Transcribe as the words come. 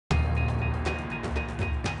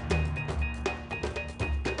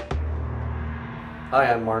Hi,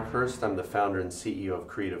 I'm Mark Hurst. I'm the founder and CEO of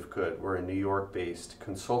Creative Good. We're a New York-based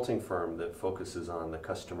consulting firm that focuses on the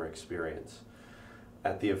customer experience.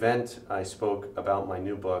 At the event, I spoke about my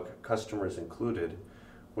new book, Customers Included,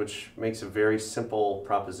 which makes a very simple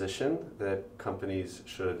proposition that companies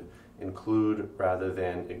should include rather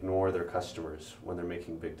than ignore their customers when they're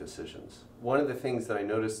making big decisions. One of the things that I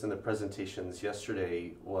noticed in the presentations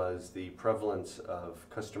yesterday was the prevalence of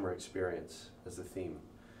customer experience as a theme.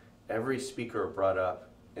 Every speaker brought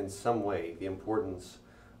up in some way the importance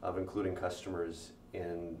of including customers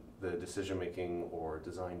in the decision-making or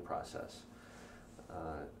design process.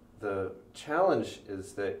 The challenge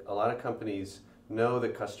is that a lot of companies know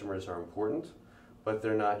that customers are important, but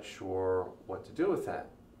they're not sure what to do with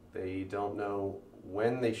that. They don't know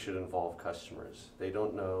when they should involve customers. They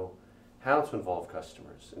don't know how to involve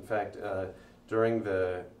customers. In fact, during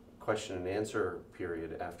the question and answer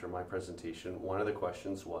period after my presentation, one of the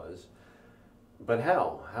questions was, but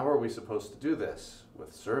how? How are we supposed to do this?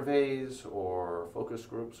 With surveys or focus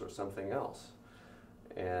groups or something else?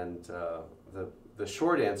 And the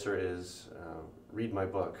short answer is read my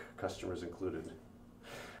book, Customers Included.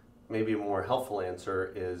 Maybe a more helpful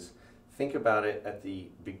answer is think about it at the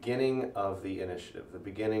beginning of the initiative, the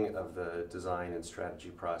beginning of the design and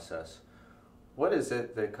strategy process. What is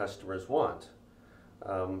it that customers want?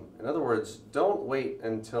 In other words, don't wait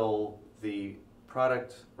until the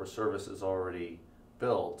product or service is already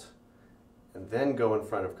built and then go in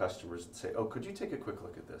front of customers and say, oh, could you take a quick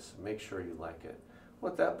look at this and make sure you like it?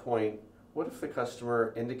 Well, at that point, what if the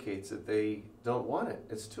customer indicates that they don't want it?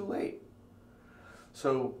 It's too late.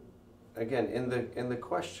 So again, in the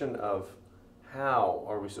question of how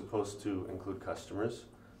are we supposed to include customers,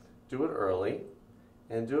 do it early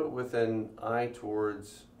and do it with an eye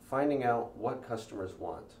towards finding out what customers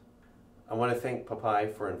want. I want to thank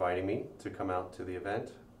Popai for inviting me to come out to the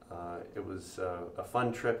event. It was a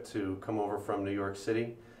fun trip to come over from New York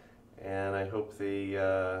City, and I hope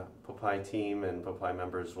the Popai team and Popai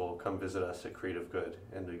members will come visit us at Creative Good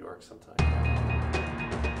in New York sometime.